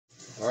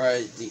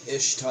Alright, the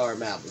Ishtar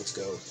map, let's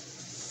go.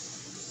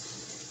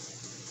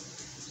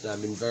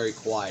 I've been very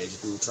quiet, I've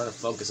just been trying to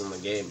focus on the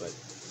game, but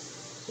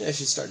yeah, I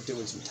should start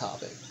doing some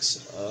topics.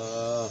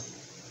 I've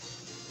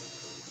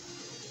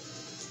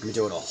been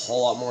doing a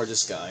whole lot more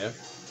Disgaea.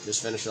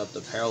 Just finished up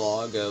the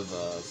paralogue of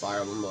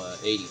Fire Emblem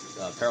 80,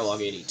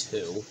 Paralogue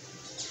 82.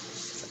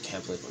 I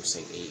can't believe I'm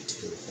saying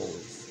 82,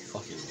 holy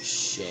fucking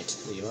shit.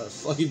 The amount of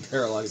fucking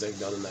paralogues I've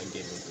done in that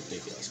game is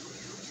ridiculous.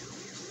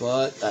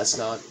 But that's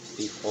not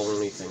the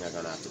only thing I'm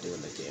gonna have to do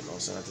in the game. I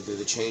also have to do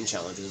the chain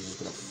challenges, which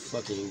is gonna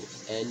fucking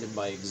end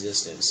my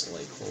existence.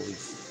 Like, holy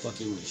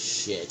fucking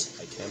shit.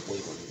 I can't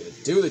believe I'm gonna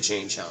do the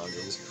chain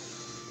challenges.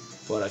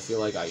 But I feel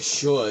like I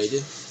should.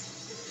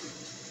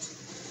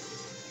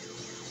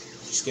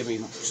 Just give me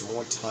some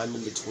more time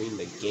in between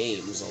the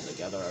games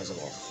altogether as a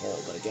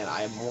whole. But again,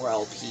 I have more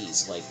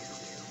LPs. Like,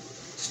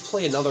 just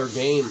play another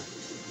game.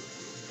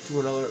 Do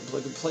another,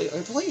 like,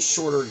 play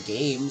shorter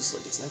games.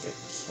 Like, it's not gonna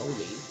kill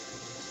me.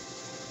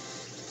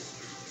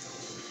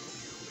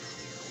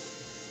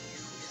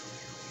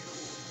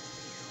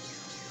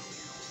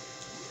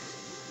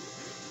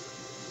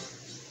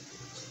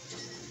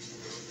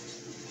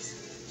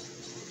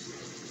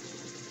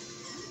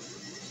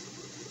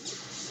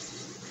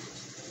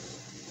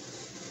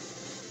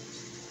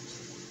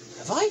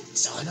 Have I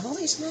done all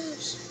these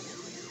maps?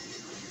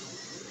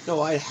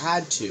 No, I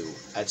had to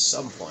at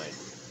some point.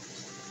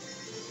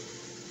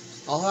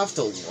 I'll have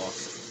to look.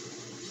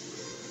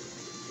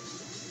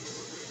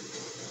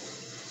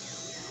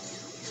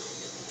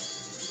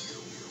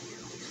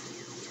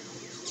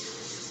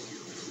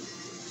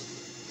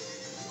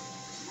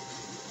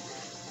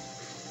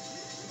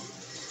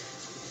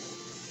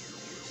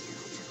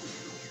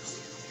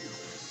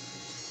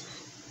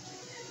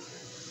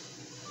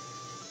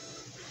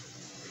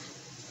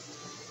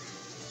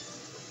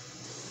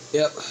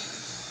 Yep.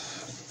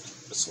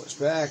 Let's switch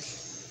back.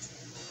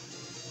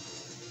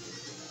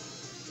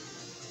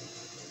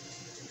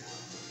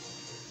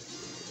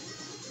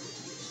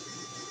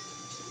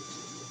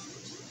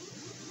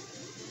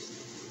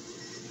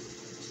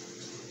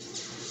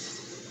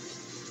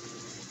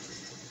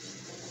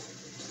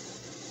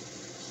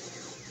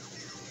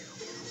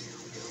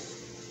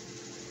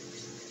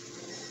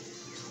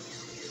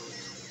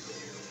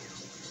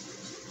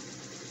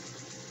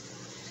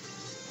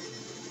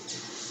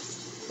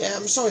 Yeah,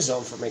 I'm just always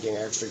known for making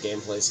extra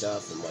gameplay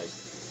stuff and, like,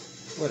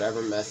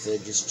 whatever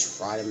method, just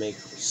try to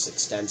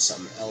extend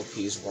some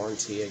LP's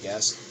warranty, I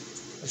guess.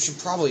 I should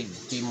probably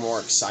be more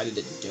excited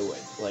to do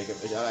it. Like,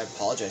 I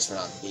apologize for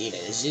not being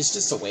it. It's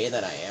just the way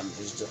that I am.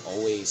 Just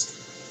always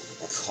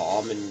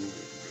calm, and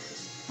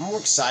I'm more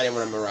excited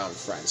when I'm around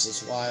friends.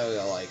 That's why,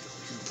 like,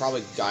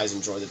 probably guys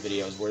enjoy the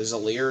videos where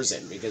Zalir's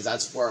in, because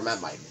that's where I'm at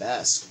my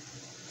best.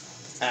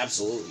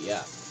 Absolutely,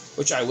 yeah.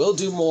 Which I will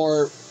do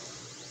more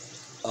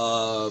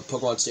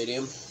Pokemon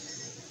Stadium.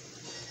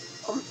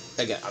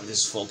 Again, I'm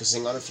just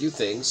focusing on a few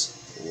things,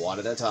 one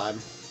at a time.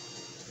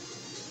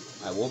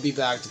 I will be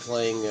back to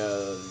playing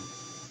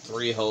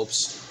 3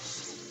 Hopes.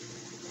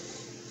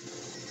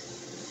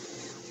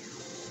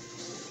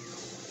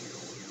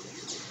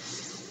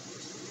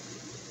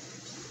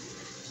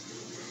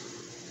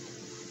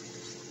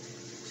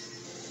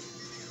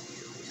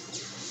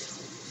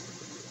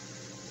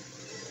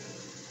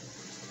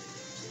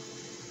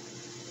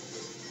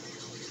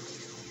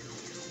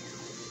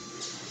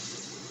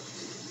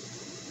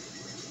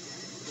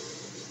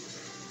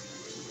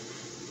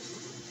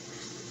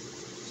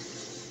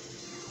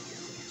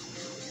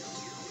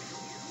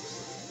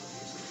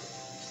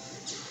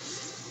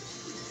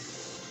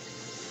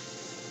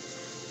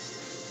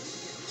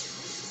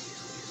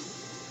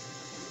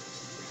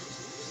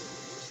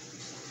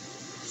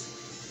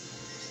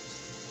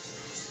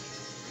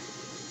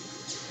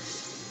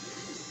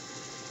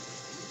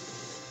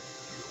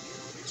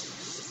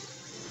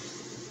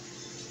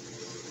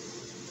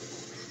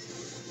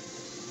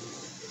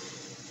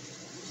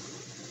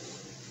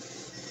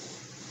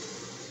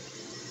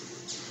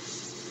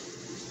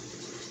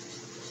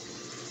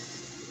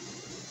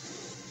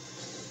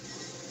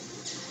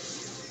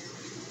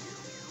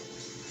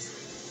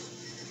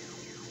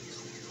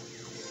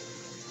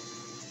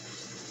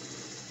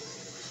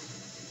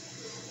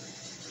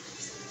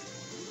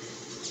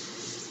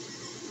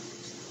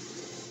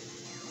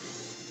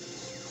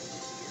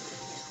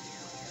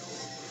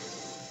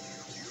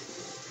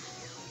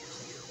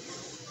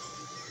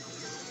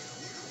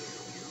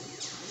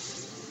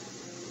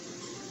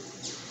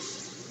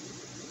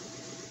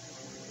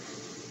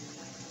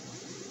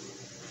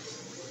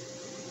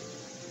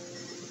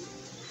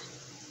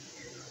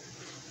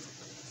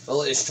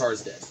 Well,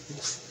 Ishtar's dead.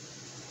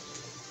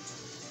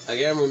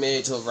 Again, we made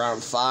it to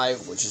round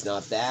 5, which is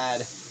not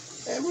bad.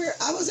 And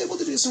I was able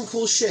to do some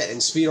cool shit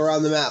and speed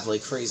around the map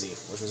like crazy,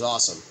 which was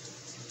awesome.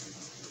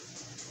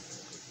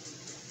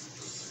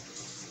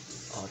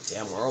 Oh,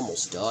 damn, we're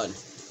almost done.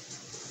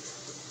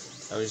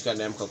 Now we just got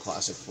an Namco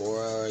Classic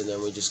 4, and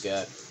then we just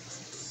got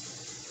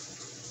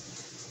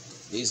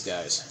these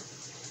guys.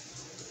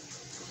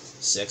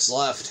 6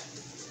 left.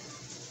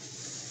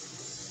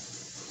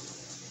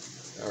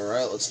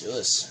 Alright, let's do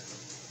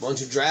this.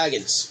 Bunch of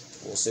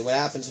dragons. We'll see what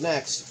happens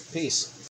next. Peace.